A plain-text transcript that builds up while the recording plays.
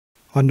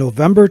On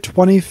November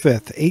 25,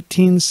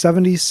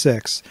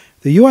 1876,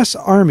 the U.S.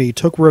 Army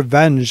took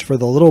revenge for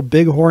the Little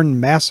Bighorn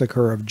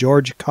massacre of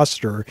George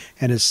Custer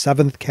and his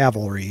 7th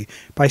Cavalry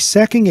by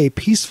sacking a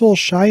peaceful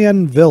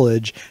Cheyenne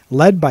village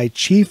led by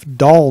Chief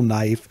Dull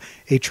Knife,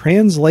 a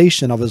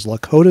translation of his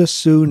Lakota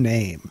Sioux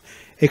name.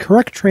 A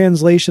correct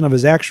translation of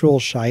his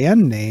actual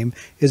Cheyenne name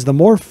is the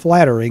more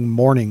flattering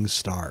Morning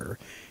Star.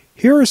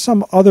 Here are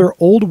some other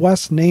Old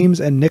West names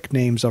and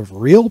nicknames of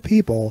real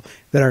people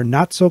that are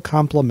not so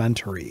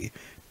complimentary.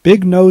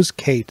 Big Nose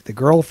Kate, the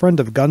girlfriend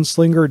of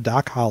gunslinger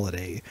Doc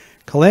Holliday.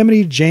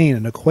 Calamity Jane,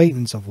 an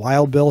acquaintance of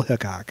Wild Bill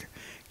Hickok.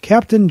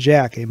 Captain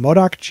Jack, a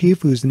Modoc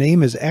chief whose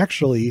name is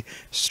actually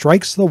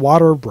Strikes the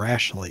Water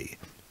Brashly.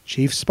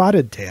 Chief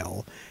Spotted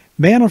Tail.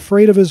 Man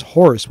Afraid of His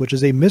Horse, which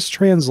is a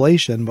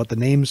mistranslation, but the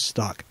name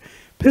stuck.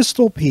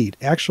 Pistol Pete,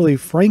 actually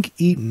Frank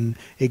Eaton,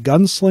 a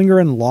gunslinger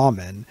and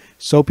lawman.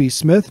 Soapy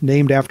Smith,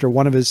 named after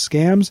one of his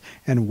scams,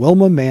 and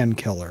Wilma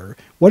Mankiller.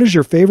 What is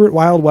your favorite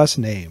Wild West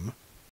name?